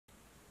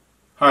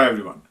Hi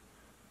everyone,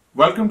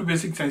 welcome to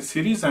Basic Science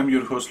series. I'm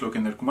your host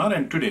Lokendra Kumar,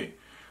 and today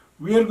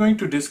we are going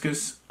to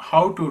discuss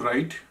how to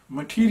write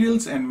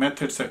materials and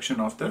methods section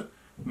of the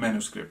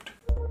manuscript.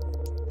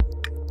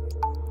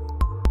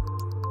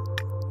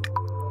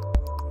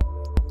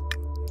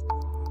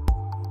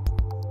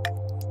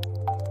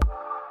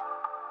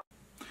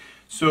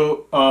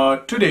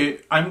 So today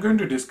I'm going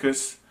to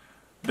discuss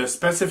the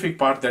specific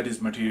part, that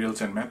is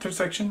materials and methods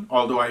section.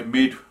 Although I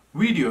made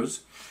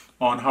videos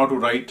on how to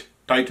write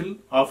title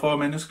of a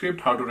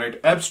manuscript, how to write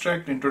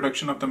abstract,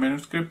 introduction of the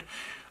manuscript,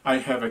 I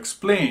have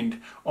explained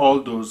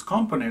all those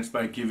components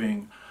by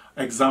giving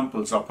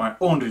examples of my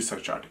own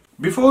research article.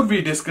 Before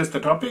we discuss the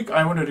topic,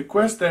 I want to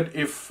request that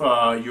if you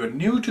are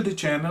new to the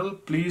channel,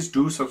 please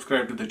do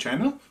subscribe to the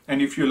channel,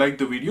 and if you like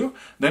the video,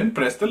 then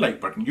press the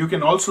like button. You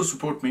can also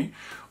support me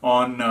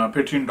on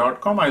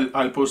patreon.com.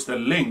 I'll post the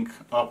link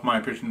of my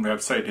Patreon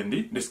website in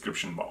the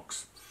description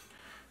box.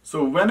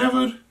 So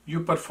whenever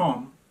you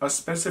perform a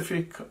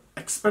specific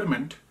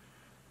experiment,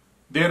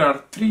 there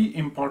are three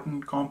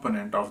important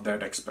components of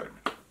that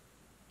experiment.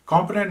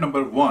 Component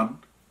number one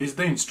is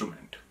the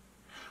instrument.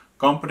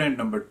 Component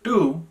number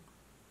two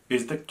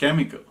is the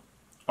chemical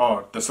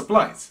or the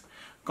supplies.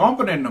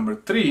 Component number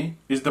three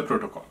is the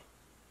protocol.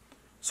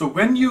 So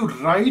when you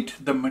write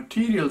the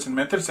materials and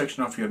methods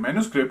section of your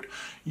manuscript,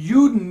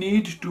 you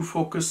need to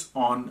focus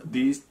on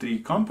these three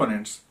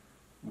components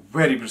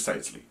very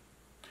precisely.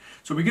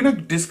 So we're going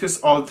to discuss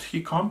all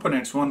three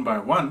components one by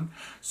one.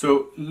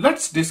 So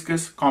let's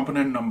discuss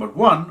component number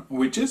one,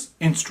 which is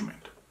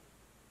instrument.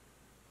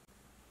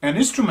 An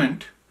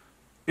instrument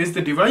is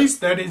the device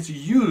that is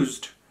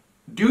used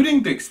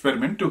during the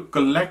experiment to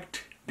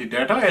collect the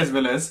data as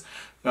well as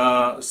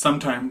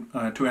sometime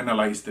to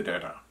analyze the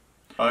data.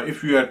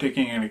 If you are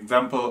taking an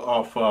example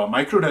of a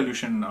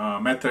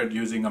microdilution method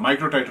using a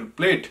microtiter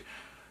plate,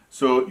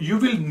 so you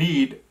will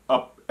need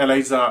a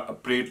ELISA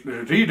plate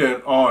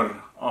reader, or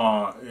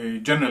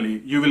generally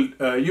you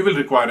will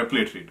require a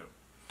plate reader.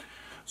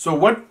 So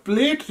what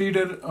plate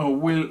reader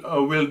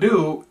will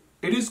do,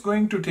 it is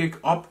going to take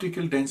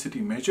optical density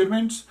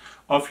measurements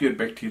of your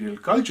bacterial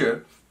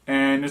culture,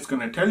 and it's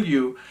going to tell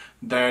you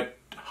that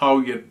how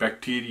your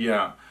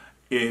bacteria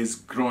is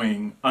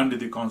growing under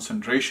the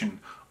concentration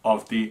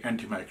of the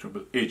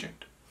antimicrobial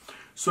agent.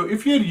 So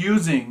if you're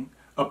using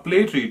a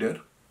plate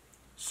reader,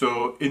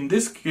 so in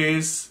this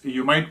case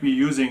you might be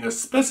using a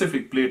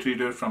specific plate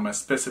reader from a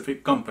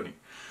specific company.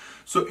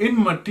 So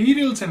in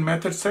materials and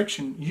methods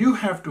section, you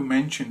have to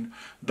mention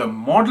the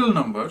model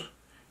number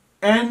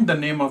and the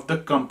name of the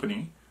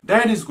company.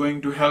 That is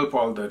going to help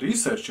all the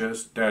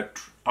researchers that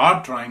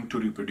are trying to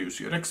reproduce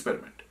your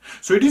experiment.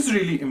 So it is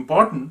really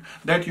important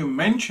that you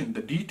mention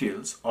the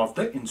details of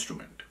the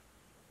instrument.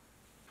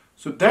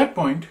 So that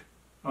point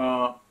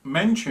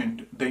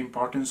mentioned the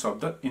importance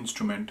of the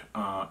instrument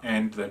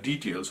and the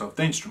details of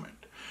the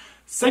instrument.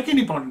 Second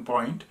important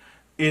point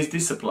is the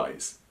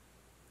supplies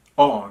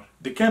or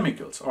the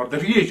chemicals or the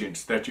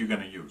reagents that you're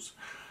going to use.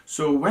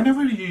 So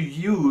whenever you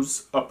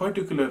use a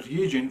particular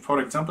reagent, for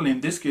example,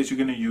 in this case, you're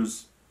going to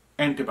use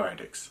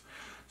antibiotics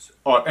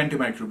or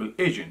antimicrobial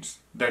agents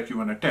that you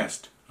want to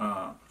test,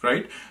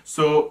 right?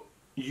 So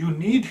you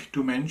need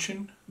to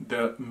mention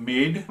the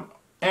made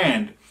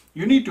and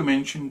you need to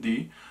mention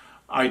the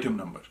item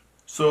number.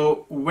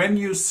 So when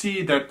you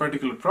see that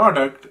particular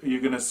product,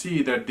 you're going to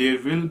see that there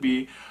will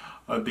be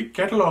the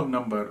catalog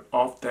number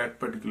of that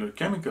particular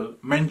chemical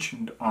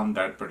mentioned on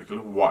that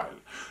particular vial.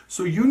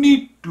 So you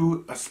need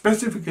to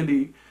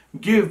specifically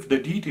give the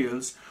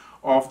details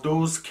of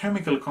those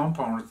chemical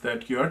compounds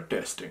that you are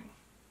testing.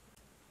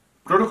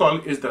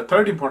 Protocol is the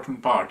third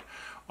important part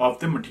of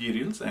the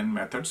materials and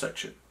methods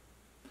section.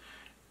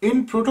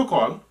 In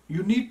protocol,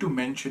 you need to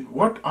mention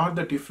what are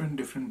the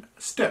different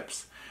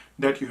steps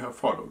that you have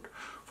followed.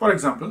 For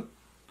example,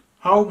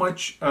 how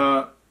much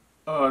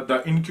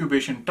the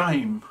incubation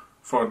time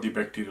for the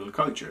bacterial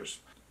cultures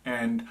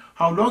and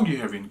how long you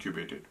have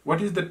incubated,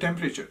 what is the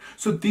temperature.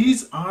 So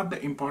these are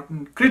the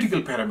important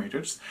critical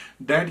parameters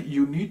that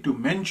you need to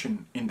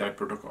mention in that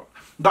protocol.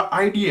 The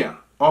idea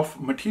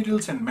of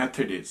materials and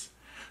method is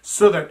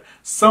so that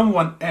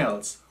someone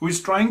else who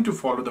is trying to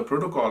follow the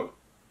protocol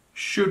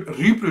should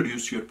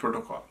reproduce your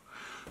protocol.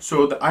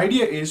 So the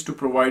idea is to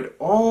provide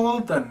all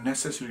the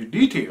necessary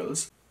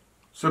details.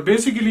 So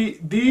basically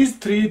these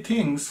three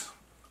things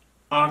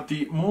are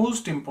the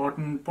most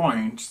important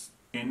points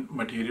in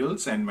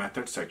materials and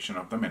methods section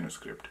of the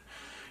manuscript.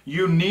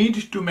 You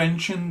need to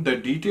mention the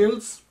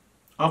details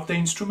of the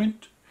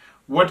instrument.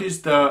 What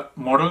is the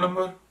model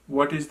number?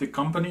 What is the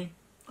company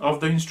of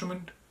the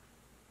instrument?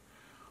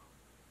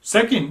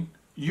 Second,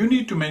 you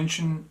need to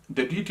mention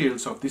the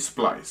details of the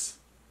supplies.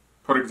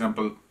 For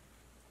example,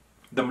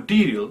 the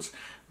materials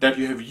that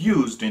you have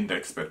used in the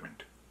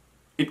experiment.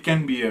 It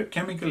can be a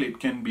chemical,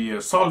 it can be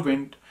a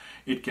solvent,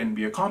 it can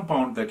be a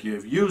compound that you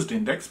have used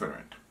in the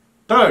experiment.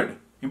 Third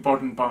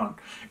important part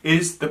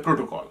is the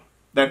protocol,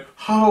 that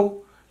how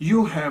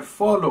you have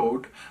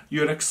followed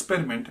your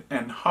experiment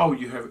and how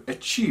you have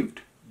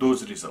achieved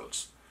those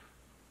results.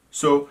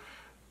 So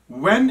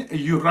when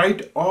you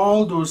write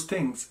all those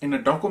things in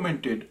a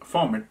documented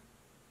format,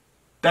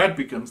 that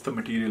becomes the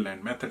material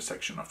and method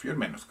section of your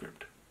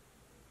manuscript.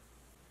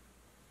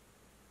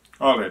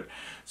 Alright,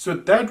 so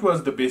that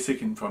was the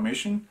basic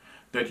information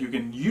that you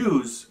can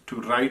use to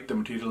write the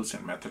materials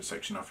and method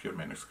section of your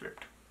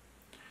manuscript.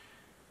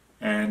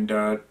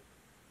 And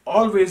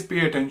always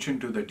pay attention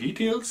to the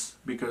details,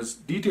 because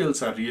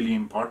details are really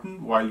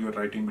important while you're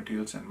writing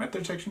materials and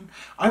method section.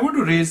 I want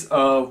to raise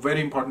a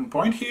very important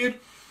point here,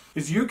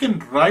 is you can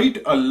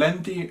write a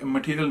lengthy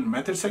material and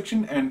method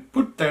section and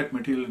put that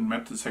material and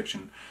method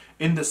section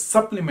in the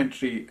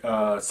supplementary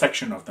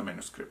section of the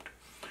manuscript.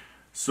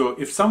 So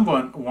if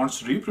someone wants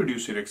to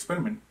reproduce your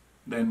experiment,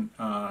 then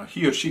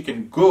he or she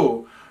can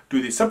go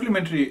to the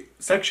supplementary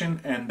section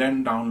and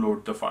then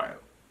download the file.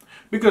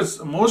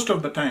 Because most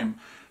of the time,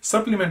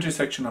 supplementary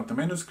section of the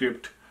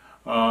manuscript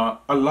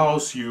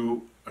allows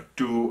you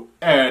to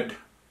add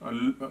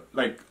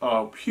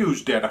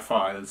huge data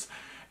files,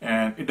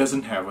 and it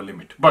doesn't have a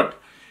limit. But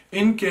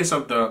in case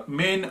of the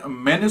main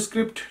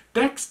manuscript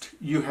text,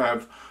 you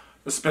have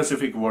a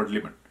specific word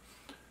limit.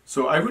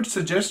 So I would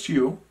suggest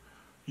you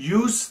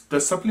use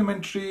the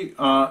supplementary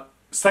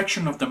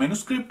section of the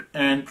manuscript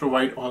and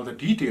provide all the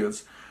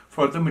details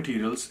for the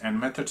materials and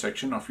method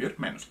section of your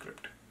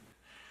manuscript.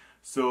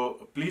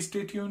 So please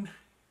stay tuned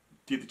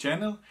to the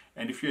channel,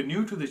 and if you're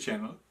new to the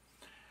channel,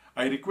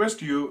 I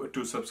request you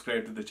to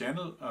subscribe to the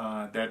channel.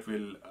 That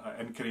will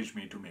encourage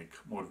me to make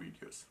more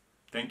videos.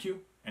 Thank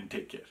you and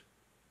take care.